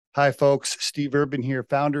Hi, folks. Steve Urban here,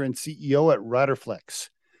 founder and CEO at Riderflex.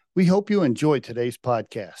 We hope you enjoy today's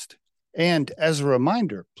podcast. And as a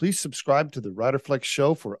reminder, please subscribe to the Riderflex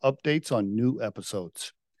show for updates on new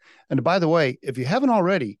episodes. And by the way, if you haven't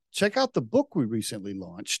already, check out the book we recently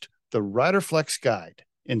launched, The Riderflex Guide,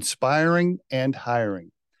 Inspiring and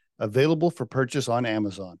Hiring, available for purchase on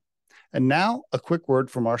Amazon. And now, a quick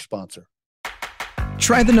word from our sponsor.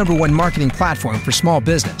 Try the #1 marketing platform for small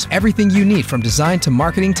business. Everything you need from design to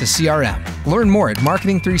marketing to CRM. Learn more at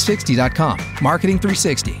marketing360.com. Marketing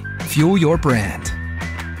 360. Fuel your brand.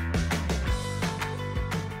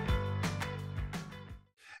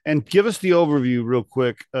 And give us the overview real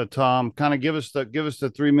quick, Tom. Kind of give us the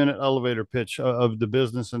 3-minute elevator pitch of the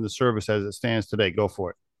business and the service as it stands today. Go for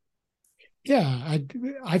it. Yeah,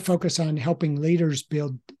 I focus on helping leaders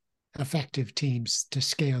build effective teams to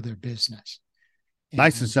scale their business.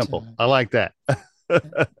 Nice and simple. I like that.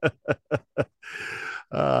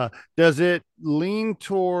 Does it lean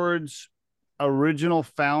towards original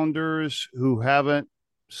founders who haven't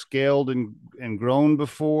scaled and grown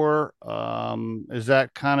before? Is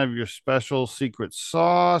that kind of your special secret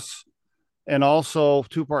sauce? And also,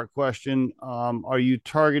 two-part question, are you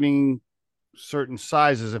targeting certain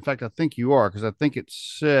sizes? In fact, I think you are, because I think it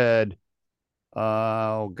said,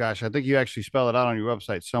 I think you actually spell it out on your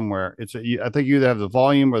website somewhere. I think you either have the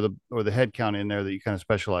volume or the head count in there that you kind of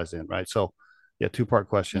specialize in, right? So, yeah, two-part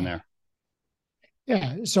question there.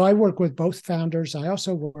 Yeah, so I work with both founders. I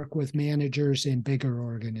also work with managers in bigger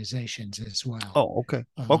organizations as well. Oh, okay.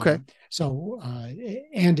 Okay.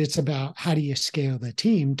 And it's about how do you scale the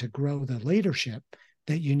team to grow the leadership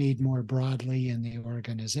that you need more broadly in the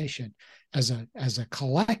organization as a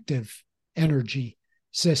collective energy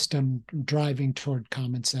system driving toward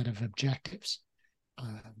common set of objectives.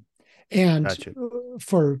 Gotcha.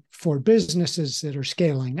 For businesses that are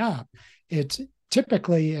scaling up, it's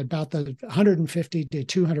typically about the 150 to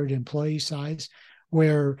 200 employee size,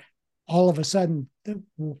 where all of a sudden the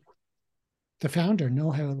founder no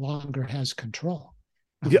longer has control.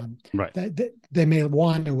 Right. They may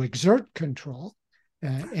want to exert control,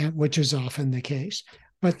 and which is often the case,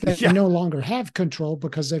 but they no longer have control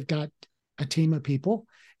because they've got a team of people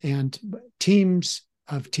and teams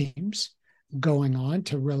of teams going on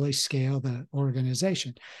to really scale the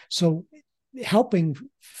organization. So helping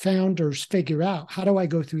founders figure out, how do I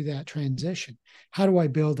go through that transition? How do I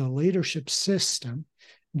build a leadership system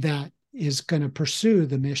that is going to pursue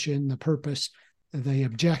the mission, the purpose, the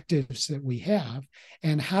objectives that we have?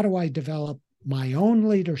 And how do I develop my own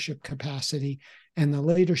leadership capacity and the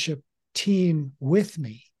leadership team with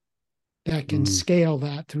me that can scale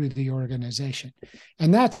that through the organization?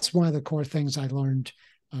 And that's one of the core things I learned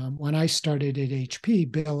when I started at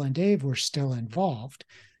HP. Bill and Dave were still involved.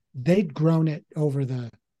 They'd grown it over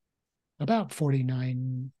the about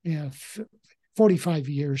 45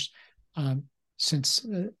 years since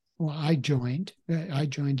I joined. I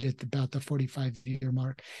joined at about the 45-year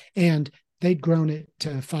mark, and they'd grown it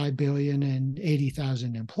to 5 billion and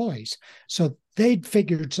 80,000 employees. So they'd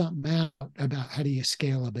figured something out about how do you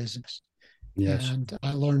scale a business. Yes. And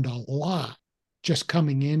I learned a lot just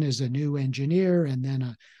coming in as a new engineer and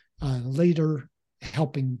then a leader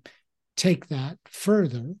helping take that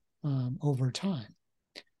further over time.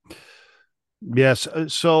 Yes.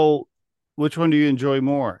 So which one do you enjoy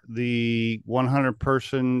more? The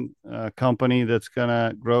 100-person company that's going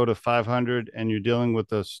to grow to 500 and you're dealing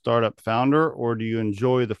with a startup founder, or do you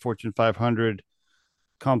enjoy the Fortune 500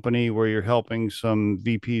 company where you're helping some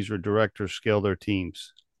VPs or directors scale their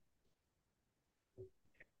teams?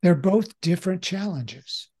 They're both different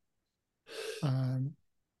challenges. And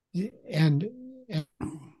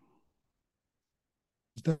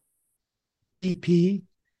the VP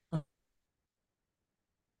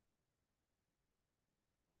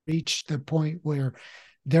reached the point where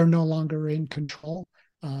they're no longer in control,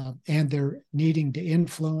 and they're needing to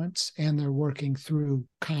influence, and they're working through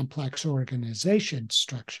complex organization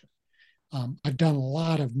structure. I've done a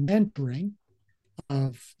lot of mentoring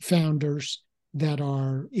of founders that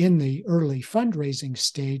are in the early fundraising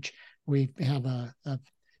stage. We have a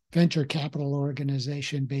venture capital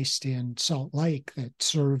organization based in Salt Lake that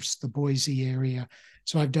serves the Boise area.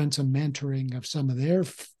 So I've done some mentoring of some of their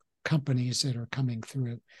companies that are coming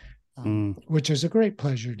through, which is a great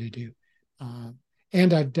pleasure to do.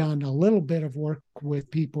 And I've done a little bit of work with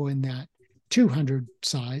people in that 200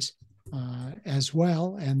 size as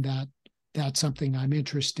well. And that's something I'm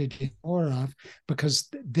interested in more of, because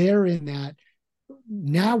they're in that,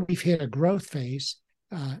 now we've hit a growth phase.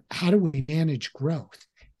 How do we manage growth?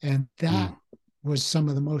 And that was some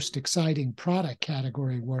of the most exciting product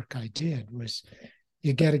category work I did, was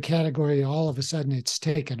you get a category, all of a sudden it's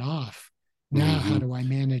taken off. Now, how do I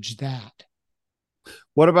manage that?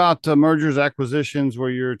 What about mergers, acquisitions, where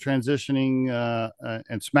you're transitioning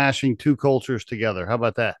and smashing two cultures together? How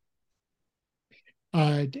about that?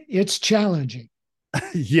 It's challenging.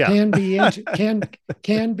 Yeah. Can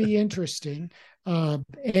be interesting,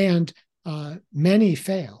 and many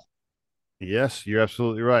fail. Yes, you're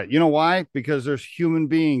absolutely right. You know why? Because there's human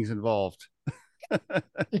beings involved.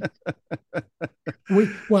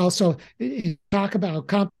 So you talk about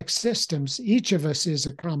complex systems. Each of us is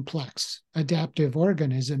a complex adaptive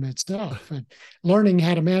organism itself, and learning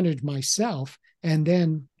how to manage myself, and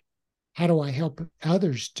then how do I help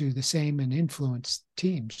others do the same and influence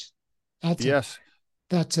teams? Yes,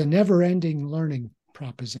 That's a never-ending learning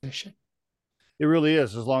proposition. it really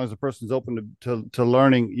is. As long as the person's open to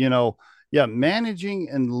learning, yeah, managing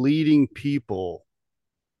and leading people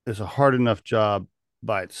is a hard enough job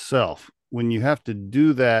by itself. When you have to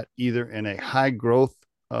do that either in a high growth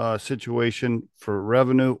situation for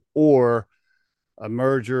revenue or a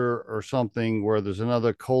merger or something where there's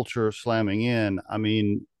another culture slamming in, I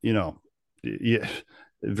mean, yeah,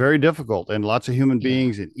 very difficult, and lots of human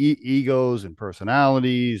beings and egos and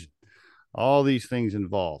personalities, all these things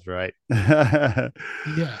involved, right?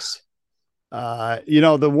 Yes.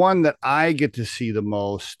 The one that I get to see the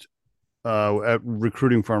most at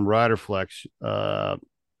recruiting from Riderflex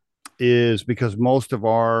is because most of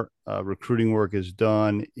our recruiting work is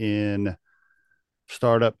done in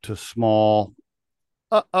startup to small,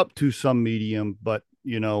 up to some medium, but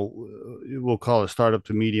we'll call it startup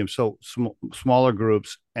to medium. So smaller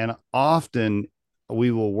groups, and often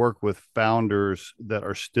we will work with founders that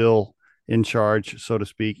are still in charge, so to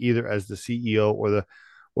speak, either as the CEO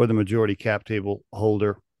or the majority cap table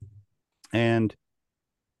holder. And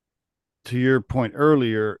to your point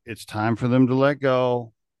earlier, it's time for them to let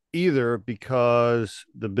go, either because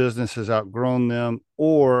the business has outgrown them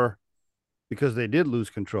or because they did lose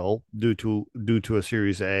control due to a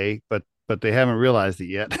Series A, but they haven't realized it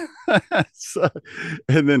yet. So,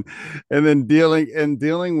 and then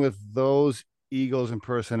dealing with those egos and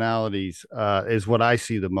personalities is what I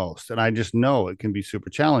see the most, and I just know it can be super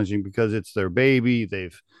challenging because it's their baby. They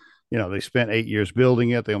spent 8 years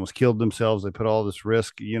building it. They almost killed themselves. They put all this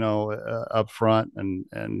risk, up front, and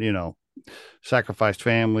sacrificed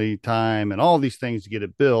family time and all these things to get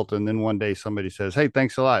it built. And then one day somebody says, "Hey,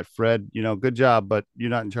 thanks a lot, Fred. Good job, but you're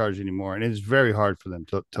not in charge anymore." And it's very hard for them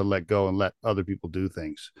to let go and let other people do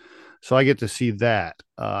things. So I get to see that,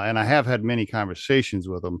 and I have had many conversations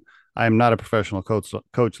with them. I am not a professional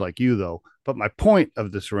coach like you, though. But my point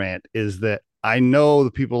of this rant is that I know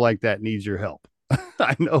the people like that needs your help.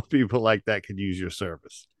 I know people like that could use your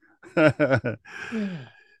service. Yeah.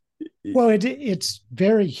 Well, it's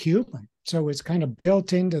very human. So it's kind of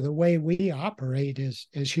built into the way we operate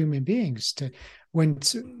as human beings. To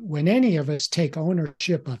when any of us take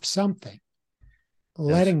ownership of something,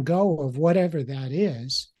 letting go of whatever that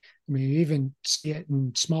is. I mean, you even see it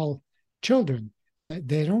in small children.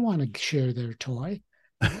 They don't want to share their toy.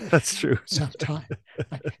 That's true. Sometimes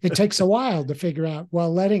it takes a while to figure out,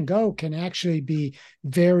 well, letting go can actually be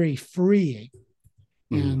very freeing.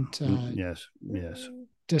 And yes.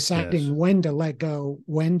 Deciding when to let go,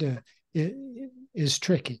 is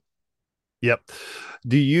tricky. Yep.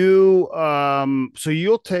 Do you so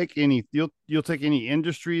you'll take any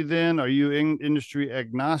industry then? Are you industry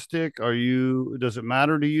agnostic? Does it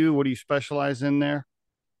matter to you? What do you specialize in there?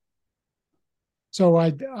 So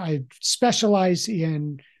I specialize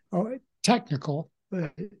in technical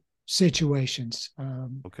situations.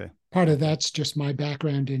 Okay. Part of that's just my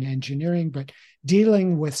background in engineering, but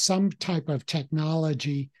dealing with some type of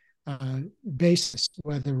technology basis,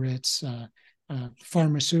 whether it's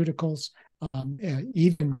pharmaceuticals,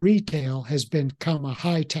 even retail has become a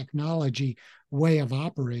high technology way of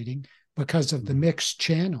operating because of the mixed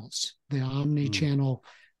channels, the omni-channel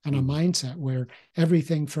kind of mindset where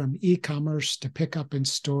everything from e-commerce to pick up in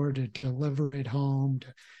store to deliver at home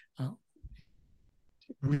to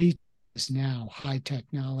retail is now high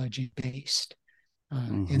technology based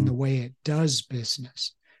in the way it does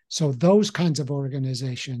business. So those kinds of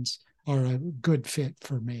organizations are a good fit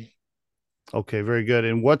for me. Okay, very good.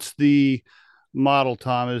 And what's the model,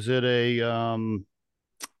 Tom? Is it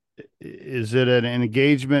an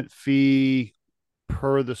engagement fee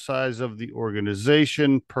per the size of the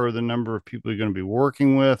organization, per the number of people you're going to be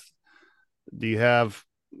working with? Do you have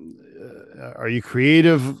are you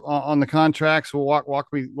creative on the contracts? Well, walk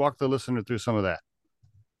the listener through some of that.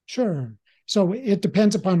 Sure. So it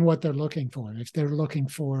depends upon what they're looking for. If they're looking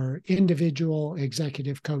for individual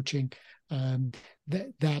executive coaching,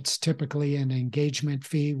 that's typically an engagement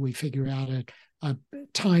fee. We figure out a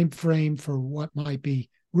time frame for what might be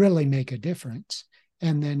really make a difference,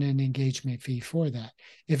 and then an engagement fee for that.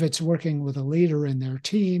 If it's working with a leader in their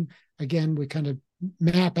team, again, we kind of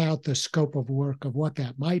map out the scope of work of what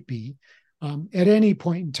that might be. At any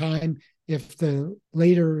point in time, if the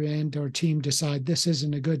leader and our team decide this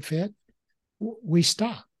isn't a good fit, we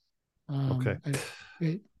stop. Okay.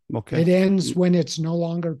 It ends when it's no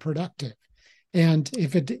longer productive. And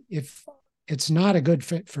if it's not a good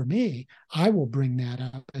fit for me, I will bring that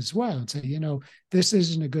up as well and say, this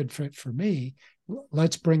isn't a good fit for me.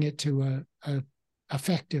 Let's bring it to a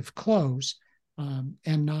effective close,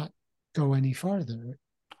 and not go any farther.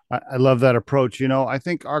 I love that approach. I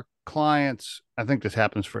think our clients, I think this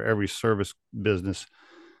happens for every service business.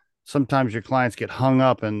 Sometimes your clients get hung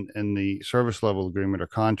up in the service level agreement or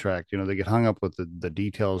contract. They get hung up with the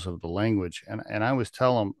details of the language. And I always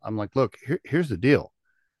tell them, I'm like, look, here's the deal.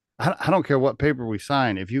 I don't care what paper we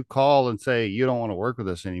sign. If you call and say you don't want to work with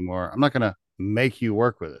us anymore, I'm not going to make you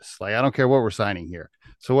work with us. Like, I don't care what we're signing here.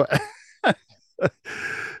 So what,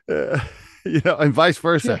 and vice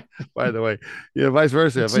versa, by the way, vice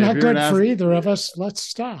versa. It's not good for either of us. Let's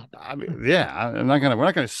stop. I mean, yeah, we're not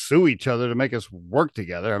going to sue each other to make us work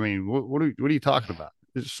together. I mean, what are you talking about?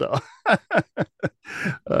 So,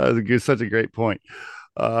 such a great point.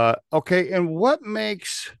 Okay. And what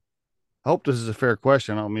makes, I hope this is a fair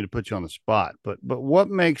question. I don't mean to put you on the spot, but what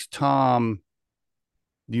makes Tom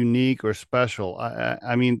unique or special?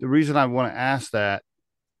 I mean, the reason I want to ask that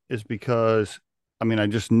is because, I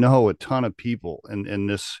just know a ton of people in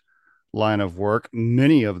this line of work.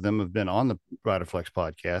 Many of them have been on the RiderFlex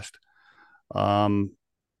podcast.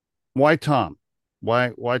 Why Tom?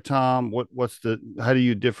 Why Tom? How do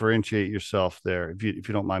you differentiate yourself there? If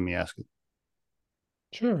you don't mind me asking.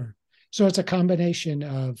 Sure. So it's a combination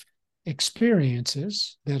of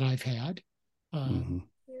experiences that I've had,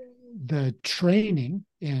 the training,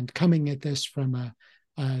 and coming at this from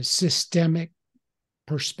a systemic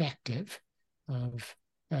perspective of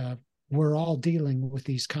we're all dealing with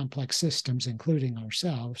these complex systems, including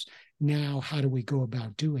ourselves. Now, how do we go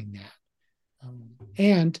about doing that?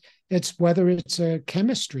 And it's whether it's a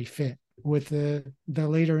chemistry fit with the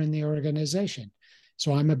leader in the organization.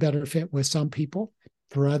 So I'm a better fit with some people.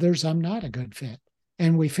 For others, I'm not a good fit.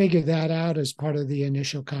 And we figure that out as part of the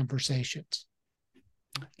initial conversations.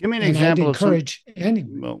 Give me an example. I'd encourage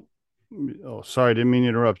anyone. Well, oh, sorry, didn't mean to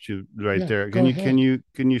interrupt you right there. Can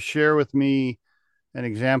you share with me an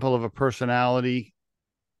example of a personality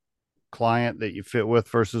client that you fit with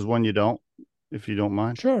versus one you don't, if you don't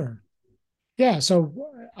mind? Sure. Yeah. So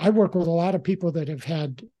I work with a lot of people that have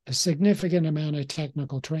had a significant amount of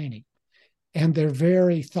technical training, and they're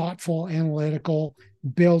very thoughtful, analytical,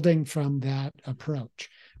 building from that approach.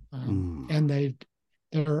 And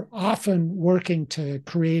they're often working to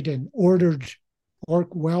create an ordered, or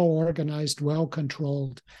well-organized,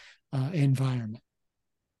 well-controlled environment.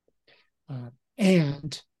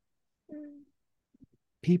 And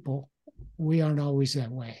people, we aren't always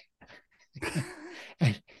that way.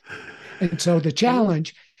 and so the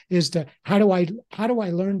challenge is how do I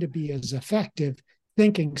learn to be as effective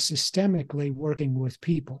thinking systemically, working with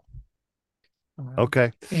people?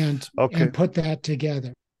 And put that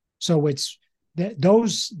together. So it's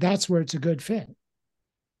that's where it's a good fit.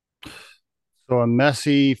 So a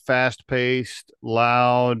messy, fast-paced,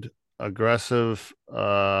 loud, aggressive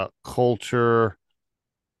culture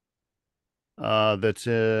that's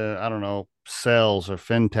I don't know, sales or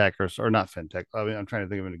fintech or not fintech. I mean, I'm trying to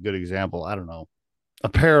think of a good example. I don't know,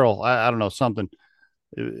 apparel. I don't know, something.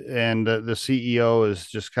 And the CEO is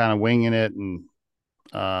just kind of winging it and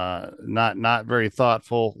not very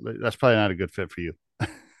thoughtful. That's probably not a good fit for you.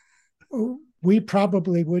 We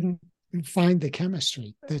probably wouldn't find the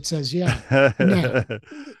chemistry that says, yeah. Now,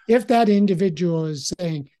 if that individual is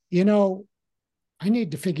saying, I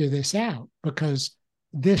need to figure this out because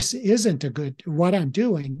this isn't what I'm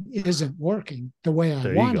doing isn't working the way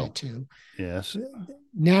I want it to. Yes.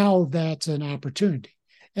 Now that's an opportunity.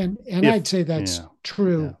 And I'd say that's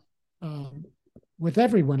true. With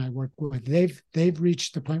everyone I work with, they've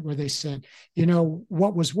reached the point where they said,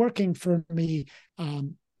 what was working for me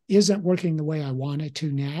isn't working the way I want it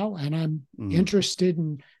to now, and I'm interested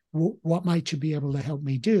in what might you be able to help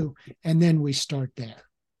me do, and then we start there.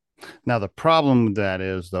 Now the problem with that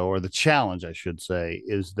is, though, or the challenge, I should say,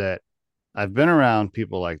 is that I've been around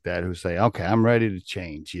people like that who say, "Okay, I'm ready to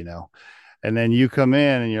change," and then you come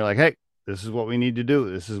in and you're like, "Hey, this is what we need to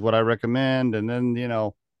do. This is what I recommend," and then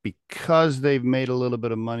because they've made a little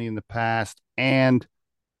bit of money in the past, and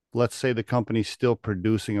let's say the company's still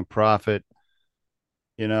producing a profit,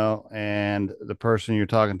 and the person you're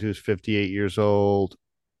talking to is 58 years old,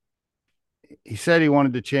 he said he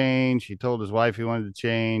wanted to change. He told his wife he wanted to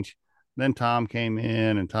change. Then Tom came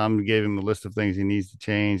in and Tom gave him a list of things he needs to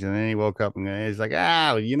change. And then he woke up and he's like,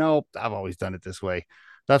 I've always done it this way.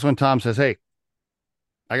 That's when Tom says, hey,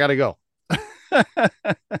 I got to go.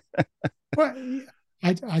 Well,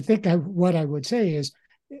 I think what I would say is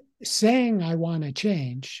saying I want to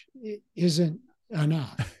change isn't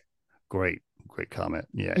enough. Great comment.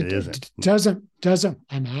 Yeah, it It, isn't. it doesn't.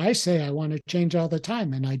 And I say I want to change all the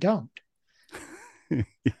time, and I don't.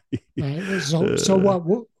 Right?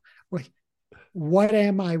 So what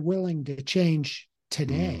am I willing to change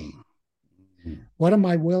today? What am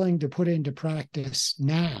I willing to put into practice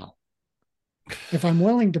now? If I'm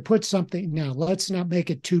willing to put something now, let's not make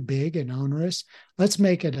it too big and onerous. Let's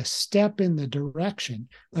make it a step in the direction.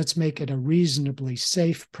 Let's make it a reasonably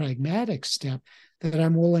safe, pragmatic step that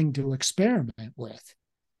I'm willing to experiment with.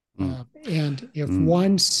 And if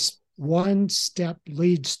one step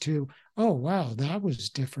leads to, oh, wow, that was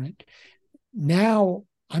different. Now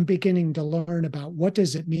I'm beginning to learn about what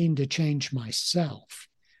does it mean to change myself.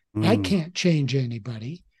 I can't change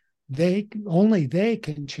anybody. Only they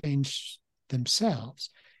can change themselves.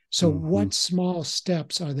 So what small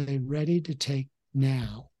steps are they ready to take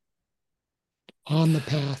now on the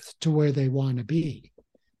path to where they want to be?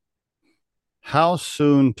 How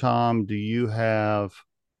soon, Tom, do you have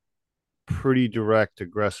pretty direct,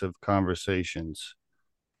 aggressive conversations?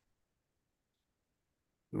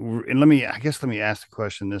 And let me ask the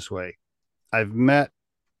question this way.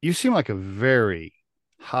 You seem like a very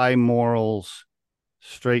high morals,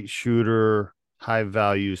 straight shooter, high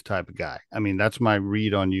values type of guy. I mean, that's my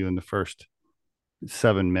read on you in the first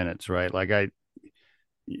 7 minutes, right? Like I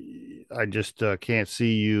just can't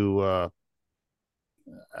see you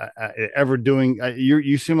ever doing.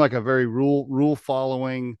 You seem like a very rule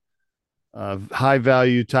following, high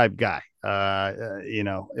value type guy.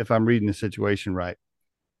 If I'm reading the situation right.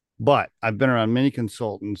 But I've been around many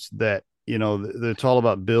consultants that it's all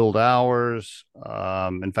about build hours.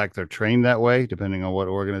 In fact, they're trained that way, depending on what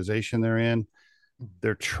organization they're in.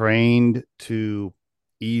 They're trained to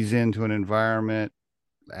ease into an environment,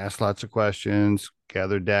 ask lots of questions,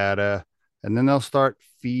 gather data, and then they'll start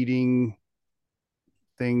feeding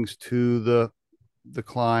things to the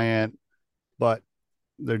client. But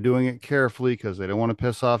they're doing it carefully because they don't want to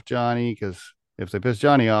piss off Johnny. Because if they piss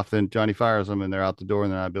Johnny off, then Johnny fires them and they're out the door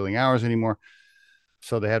and they're not building hours anymore.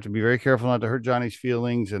 So they have to be very careful not to hurt Johnny's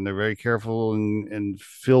feelings, and they're very careful and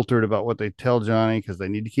filtered about what they tell Johnny because they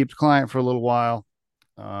need to keep the client for a little while.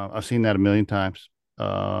 I've seen that a million times.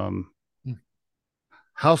 How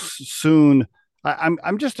soon?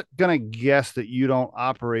 I'm just gonna guess that you don't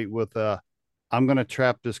operate with I'm gonna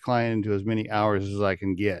trap this client into as many hours as I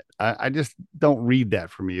can get. I just don't read that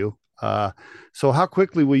from you. So how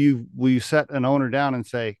quickly will you set an owner down and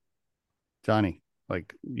say, Johnny,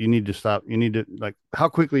 like you need to stop. You need to like. How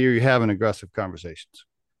quickly are you having aggressive conversations?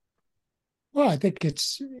 Well, I think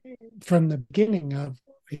it's from the beginning of,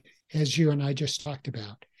 as you and I just talked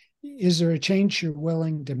about, is there a change you're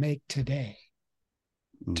willing to make today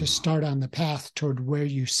to start on the path toward where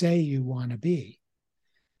you say you want to be?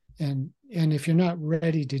 And if you're not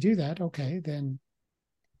ready to do that, okay, then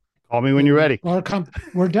call me when you're ready. Or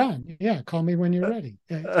we're done. Yeah, call me when you're ready.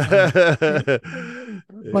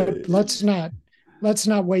 But let's not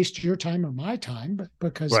waste your time or my time,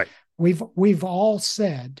 because right. we've all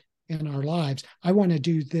said in our lives, I want to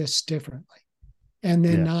do this differently, and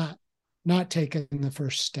then not taking the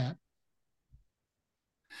first step.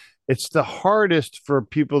 It's the hardest for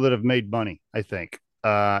people that have made money, I think.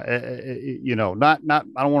 Not I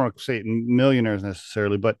don't want to say millionaires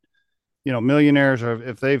necessarily, but millionaires, or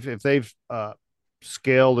if they've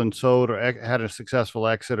scaled and sold or had a successful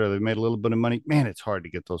exit, or they've made a little bit of money, man, it's hard to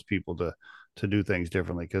get those people to do things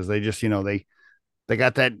differently, because they just they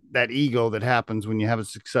got that ego that happens when you have a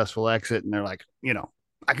successful exit, and they're like,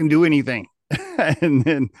 I can do anything. And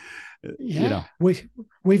then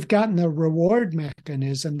we've gotten the reward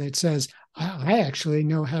mechanism that says I actually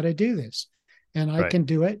know how to do this, and I can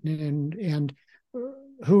do it, and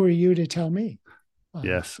who are you to tell me?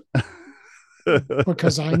 Yes.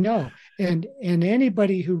 Because I know, and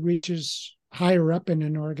anybody who reaches higher up in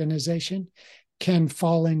an organization can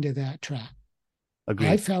fall into that trap. Agreed.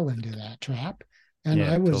 I fell into that trap, and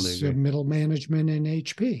I was totally middle management in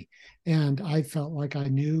HP, and I felt like I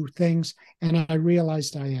knew things, and I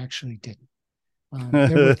realized I actually didn't.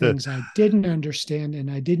 There were things I didn't understand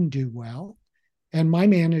and I didn't do well, and my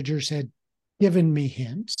managers had given me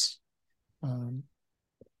hints.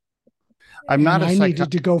 I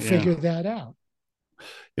needed to go figure that out.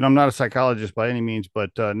 I'm not a psychologist by any means,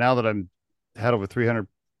 but now that I'm had over 300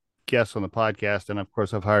 guests on the podcast, and of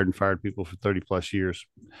course, I've hired and fired people for 30 plus years.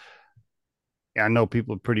 I know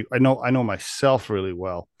people I know myself really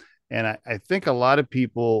well. And I think a lot of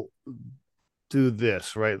people do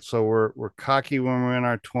this, right? So we're cocky when we're in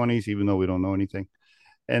our 20s, even though we don't know anything.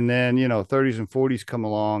 And then, 30s and 40s come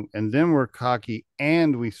along, and then we're cocky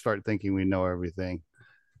and we start thinking we know everything.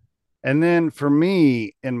 And then for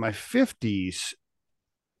me in my 50s,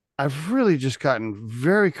 I've really just gotten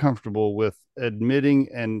very comfortable with admitting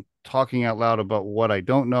and talking out loud about what I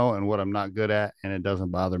don't know and what I'm not good at, and it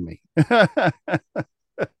doesn't bother me. Yeah.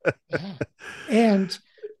 And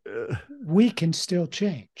we can still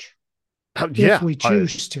change if Yeah, we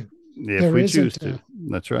choose to. if There we isn't choose to.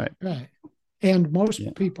 That's right. right. And most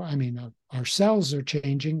people, I mean, our cells are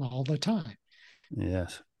changing all the time.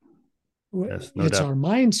 Yes. Yes, no It's doubt. our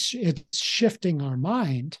minds, it's shifting our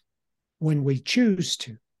mind when we choose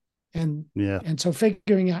to. And so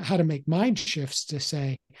figuring out how to make mind shifts to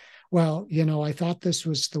say, well, I thought this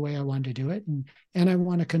was the way I wanted to do it, and I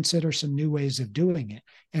want to consider some new ways of doing it,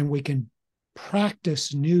 and we can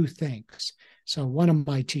practice new things. So one of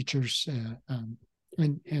my teachers and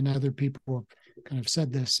other people have kind of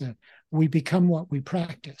said this: we become what we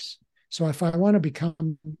practice. So if I want to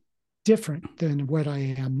become different than what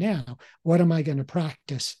I am now, what am I going to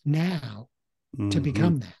practice now to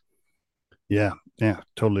become that? Yeah,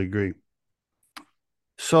 totally agree.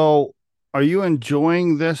 So, are you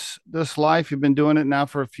enjoying this life? You've been doing it now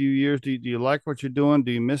for a few years. Do you like what you're doing?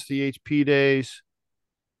 Do you miss the HP days?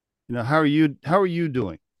 How are you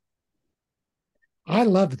doing? I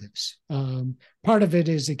love this. Part of it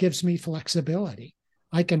is it gives me flexibility.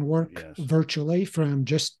 I can work virtually from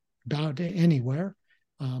just about anywhere.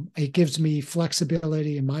 It gives me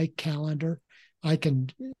flexibility in my calendar. I can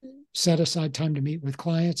set aside time to meet with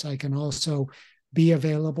clients. I can also be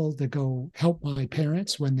available to go help my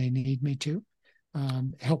parents when they need me to,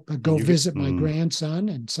 visit my grandson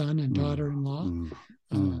and son and daughter-in-law.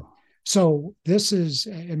 So this is,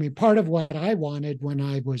 I mean, part of what I wanted when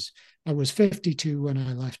I was 52 when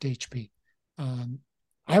I left HP.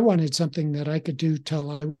 I wanted something that I could do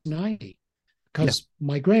till I was 90, because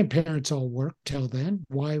my grandparents all worked till then.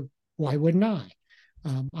 Why wouldn't I?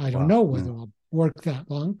 I don't know whether I'll work that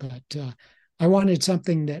long, but I wanted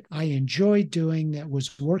something that I enjoyed doing, that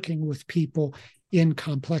was working with people in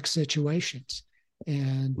complex situations.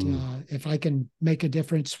 And if I can make a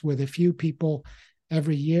difference with a few people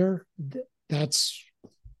every year, that's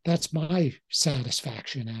my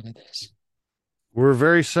satisfaction out of this. We're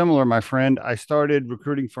very similar, my friend. I started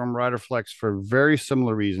recruiting from RiderFlex for very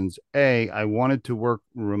similar reasons. I wanted to work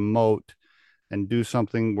remote and do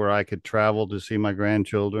something where I could travel to see my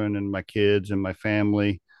grandchildren and my kids and my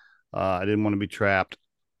family. I didn't want to be trapped,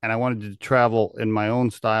 and I wanted to travel in my own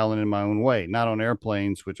style and in my own way, not on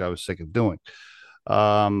airplanes, which I was sick of doing.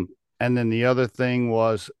 And then the other thing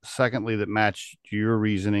was, secondly, that matched your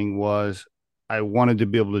reasoning, was I wanted to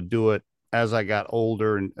be able to do it as I got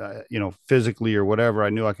older and, physically or whatever. I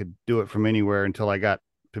knew I could do it from anywhere until I got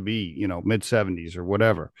to be, mid 70s or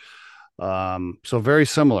whatever. So very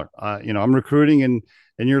similar. I'm recruiting and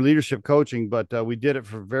your leadership coaching, but we did it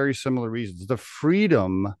for very similar reasons. The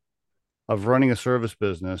freedom of running a service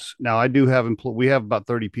business. Now, I do have we have about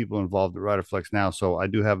 30 people involved at RiderFlex now, so I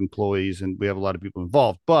do have employees and we have a lot of people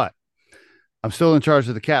involved, but I'm still in charge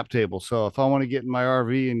of the cap table. So if I want to get in my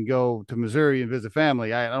RV and go to Missouri and visit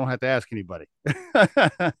family, I don't have to ask anybody.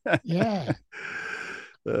 Yeah.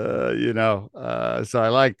 So I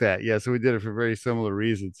like that. Yeah. So we did it for very similar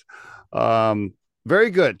reasons.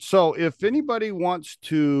 Very good. So if anybody wants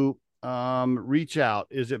to reach out,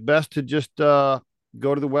 is it best to just go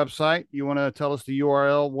to the website? You want to tell us the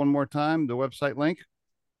URL one more time, the website link?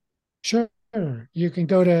 Sure. You can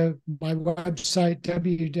go to my website,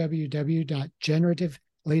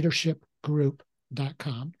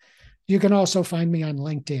 www.generativeleadershipgroup.com. You can also find me on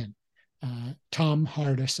LinkedIn, Tom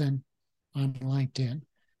Hardison on LinkedIn.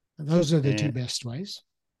 Those are the two best ways.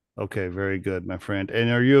 Okay, very good, my friend.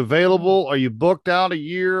 And are you available? Are you booked out a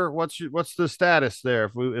year? What's the status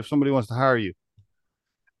there if somebody wants to hire you?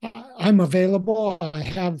 I'm available. I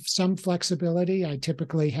have some flexibility. I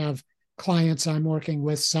typically have clients I'm working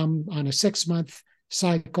with, some on a 6-month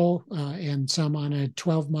cycle and some on a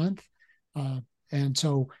 12-month. And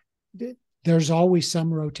so there's always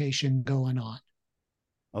some rotation going on.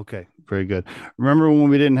 Okay, very good. Remember when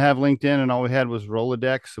we didn't have LinkedIn and all we had was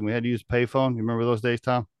Rolodex and we had to use payphone? You remember those days,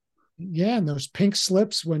 Tom? Yeah, and those pink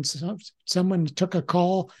slips when someone took a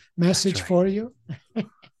call message for you.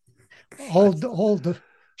 old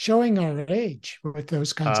showing our age with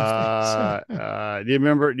those kinds of things. Do you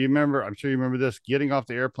remember? Do you remember? I'm sure you remember this. Getting off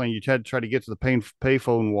the airplane, you had to try to get to the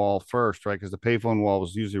payphone wall first, right? Because the payphone wall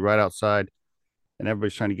was usually right outside, and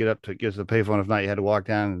everybody's trying to get up to get to the payphone. If not, you had to walk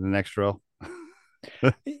down in the next row.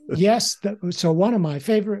 Yes. So one of my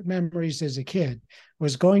favorite memories as a kid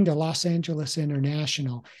was going to Los Angeles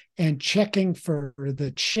International and checking for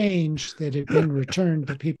the change that had been returned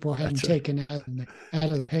that people hadn't taken out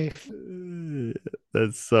of the pay.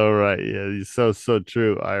 That's so right. Yeah, so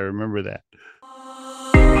true. I remember that.